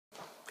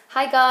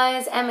Hi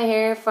guys, Emma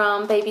here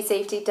from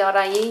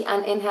BabySafety.ie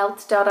and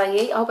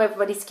Inhealth.ie. I hope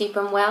everybody's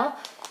keeping well.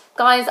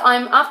 Guys,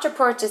 I'm after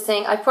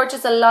purchasing. I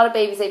purchased a lot of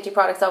baby safety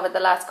products over the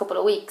last couple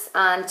of weeks,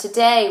 and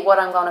today what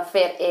I'm going to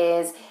fit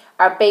is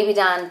our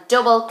BabyDan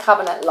double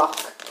cabinet lock.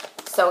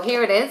 So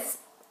here it is.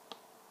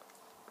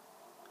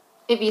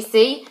 If you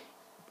see,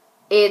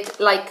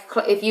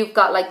 if you've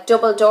got like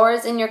double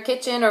doors in your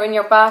kitchen or in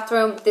your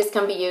bathroom, this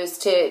can be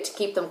used to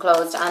keep them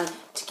closed and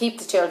to keep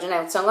the children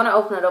out. So I'm going to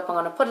open it up, I'm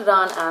going to put it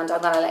on, and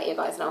I'm going to let you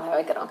guys know how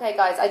I get on. Okay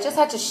guys, I just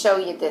had to show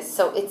you this.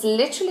 So it's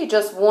literally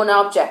just one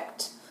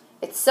object.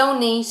 It's so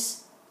neat,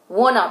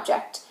 one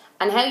object.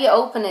 And how you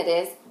open it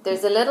is,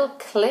 there's a little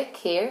click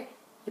here.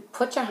 You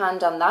put your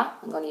hand on that.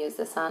 I'm going to use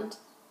this hand.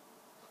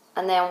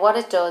 And then what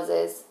it does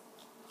is,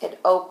 it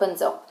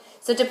opens up.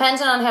 So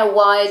depending on how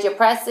wide your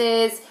press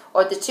is,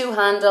 or the two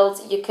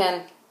handles, you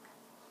can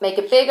make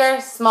it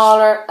bigger,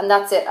 smaller, and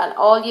that's it. And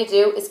all you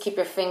do is keep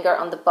your finger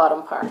on the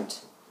bottom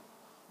part.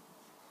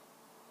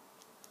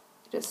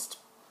 Just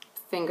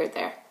finger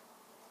there.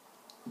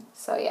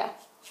 So yeah,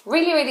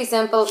 really, really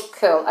simple,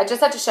 cool. I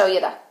just had to show you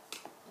that.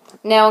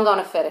 Now I'm going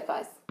to fit it,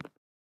 guys.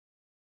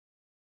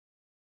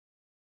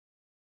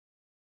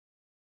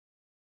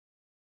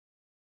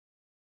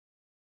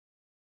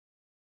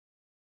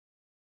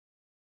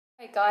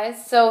 Okay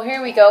guys, so here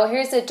we go.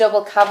 Here's a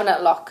double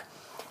cabinet lock.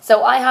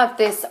 So I have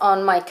this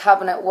on my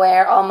cabinet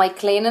where all my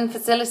cleaning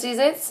facilities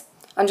is.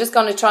 I'm just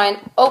going to try and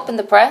open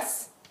the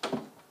press.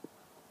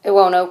 It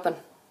won't open.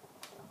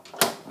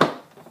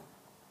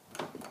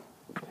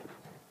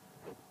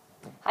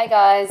 Hi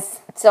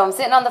guys, so I'm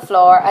sitting on the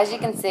floor. As you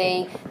can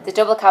see, the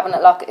double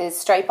cabinet lock is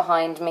straight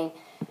behind me.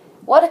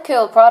 What a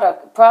cool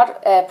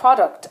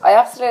product. I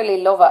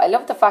absolutely love it. I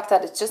love the fact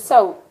that it's just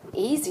so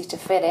easy to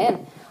fit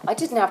in. I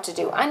didn't have to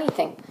do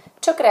anything.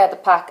 Took it out of the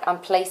pack and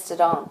placed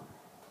it on.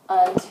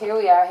 And here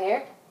we are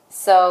here.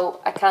 So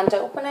I can't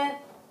open it.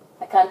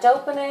 I can't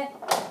open it.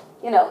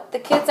 You know, the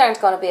kids aren't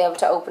going to be able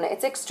to open it.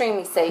 It's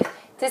extremely safe.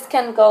 This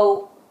can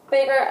go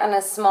bigger and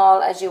as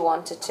small as you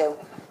want it to.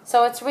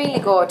 So it's really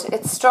good.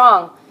 It's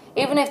strong.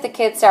 Even if the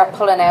kids start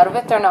pulling out of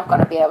it, they're not going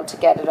to be able to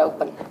get it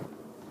open.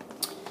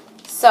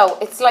 So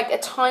it's like a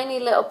tiny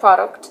little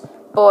product,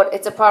 but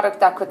it's a product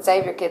that could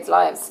save your kids'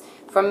 lives.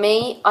 For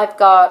me, I've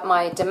got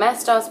my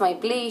Domestos, my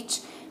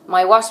bleach,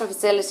 my washing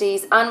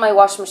facilities, and my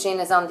washing machine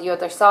is on the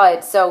other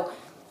side. So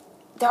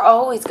they're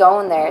always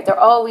going there. They're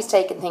always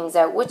taking things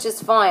out, which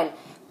is fine.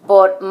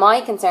 But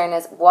my concern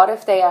is, what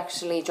if they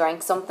actually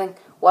drank something?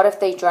 What if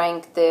they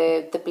drank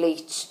the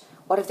bleach?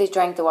 What if they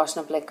drank the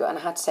washing up liquid and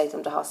I had to take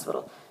them to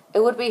hospital?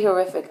 It would be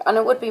horrific, and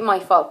it would be my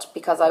fault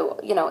because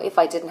if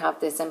I didn't have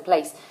this in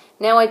place.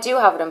 Now I do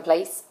have it in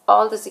place.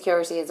 All the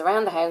security is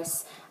around the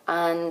house,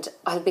 and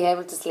I'll be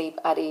able to sleep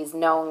at ease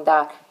knowing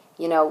that,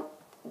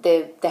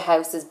 the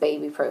house is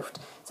baby proofed.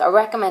 So I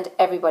recommend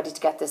everybody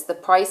to get this. The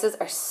prices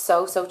are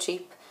so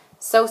cheap.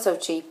 So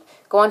cheap.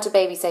 Go on to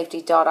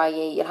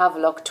babysafety.ie. You'll have a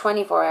look.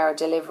 24-hour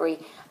delivery.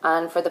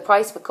 And for the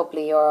price of a couple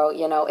of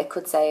euro, it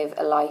could save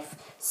a life.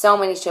 So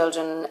many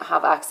children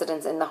have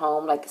accidents in the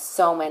home, like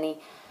so many.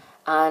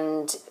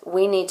 And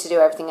we need to do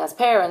everything as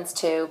parents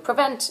to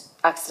prevent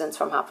accidents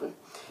from happening.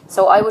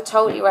 So I would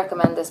totally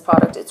recommend this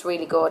product. It's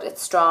really good.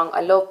 It's strong.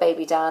 I love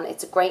BabyDan.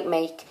 It's a great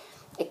make.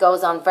 It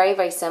goes on very,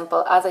 very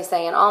simple. As I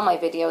say in all my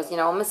videos,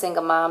 I'm a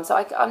single mom, so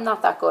I'm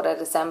not that good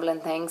at assembling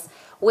things.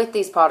 With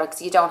these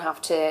products, you don't have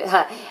to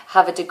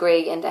have a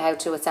degree into how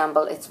to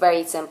assemble. It's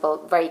very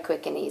simple, very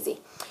quick and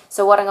easy.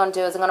 So what I'm going to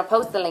do is I'm going to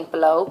post the link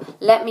below.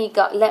 Let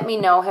me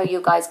know how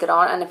you guys get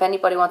on, and if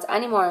anybody wants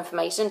any more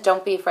information,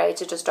 don't be afraid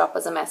to just drop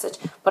us a message.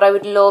 But I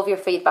would love your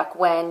feedback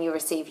when you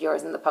receive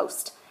yours in the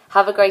post.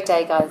 Have a great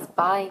day, guys.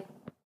 Bye.